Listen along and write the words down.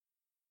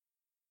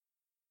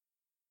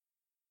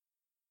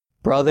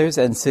Brothers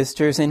and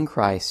sisters in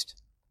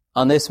Christ,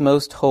 on this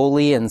most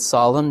holy and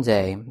solemn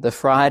day, the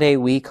Friday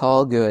we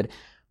call Good,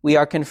 we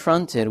are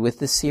confronted with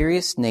the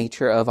serious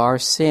nature of our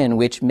sin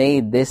which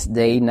made this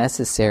day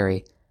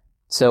necessary.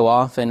 So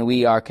often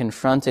we are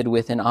confronted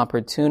with an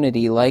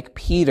opportunity, like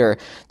Peter,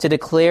 to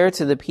declare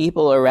to the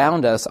people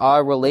around us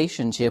our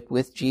relationship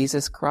with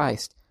Jesus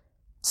Christ.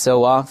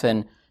 So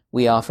often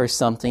we offer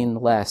something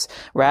less,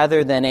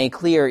 rather than a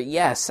clear,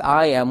 yes,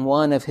 I am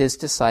one of his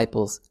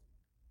disciples.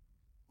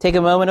 Take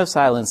a moment of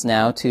silence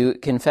now to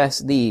confess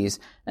these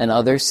and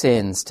other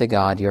sins to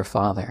God your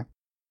Father.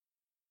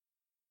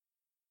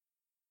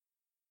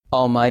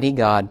 Almighty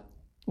God,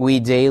 we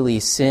daily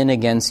sin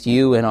against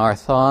you in our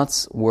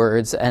thoughts,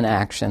 words, and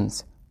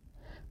actions.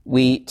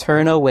 We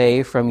turn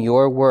away from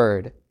your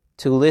word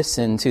to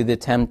listen to the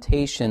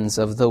temptations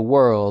of the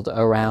world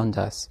around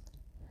us.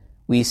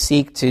 We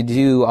seek to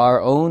do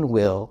our own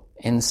will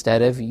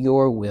instead of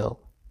your will.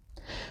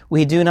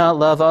 We do not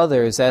love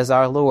others as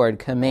our Lord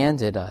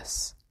commanded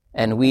us,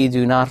 and we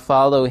do not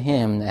follow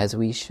him as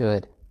we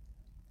should.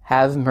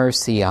 Have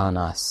mercy on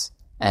us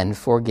and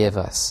forgive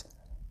us.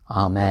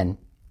 Amen.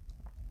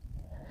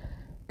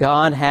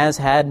 God has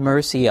had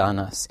mercy on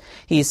us.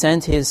 He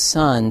sent his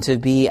Son to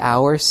be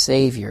our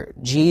Savior.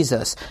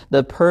 Jesus,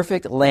 the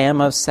perfect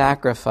Lamb of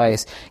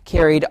sacrifice,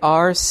 carried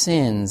our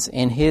sins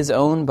in his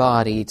own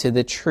body to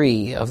the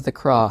tree of the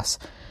cross.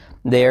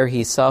 There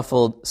he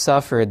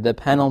suffered the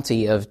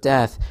penalty of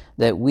death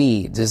that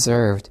we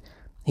deserved.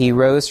 He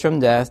rose from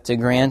death to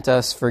grant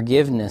us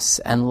forgiveness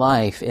and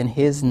life in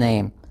his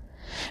name.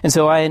 And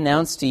so I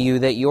announce to you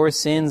that your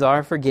sins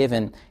are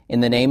forgiven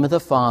in the name of the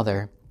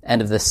Father, and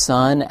of the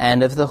Son,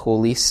 and of the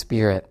Holy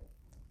Spirit.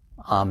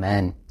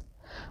 Amen.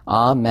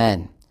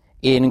 Amen.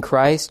 In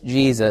Christ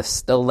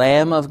Jesus, the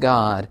Lamb of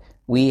God,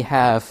 we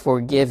have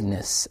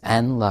forgiveness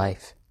and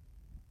life.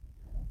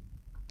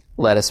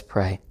 Let us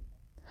pray.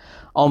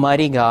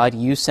 Almighty God,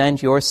 you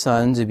sent your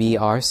Son to be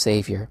our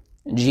Savior.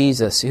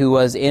 Jesus, who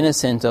was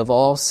innocent of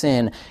all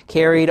sin,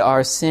 carried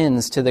our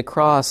sins to the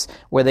cross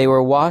where they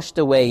were washed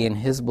away in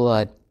his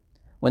blood.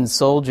 When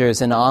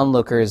soldiers and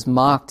onlookers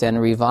mocked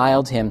and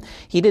reviled him,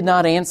 he did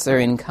not answer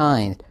in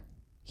kind.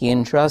 He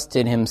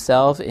entrusted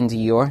himself into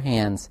your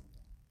hands.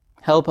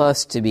 Help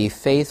us to be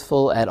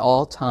faithful at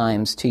all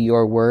times to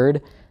your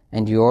word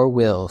and your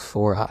will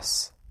for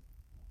us.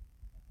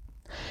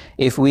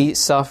 If we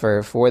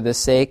suffer for the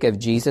sake of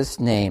Jesus'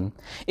 name,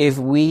 if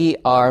we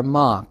are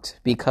mocked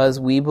because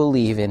we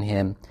believe in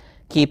him,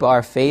 keep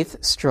our faith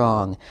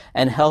strong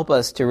and help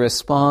us to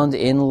respond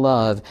in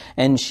love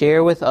and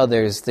share with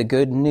others the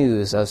good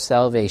news of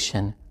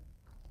salvation.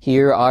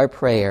 Hear our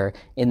prayer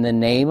in the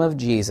name of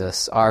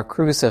Jesus, our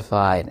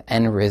crucified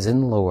and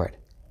risen Lord.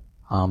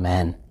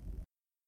 Amen.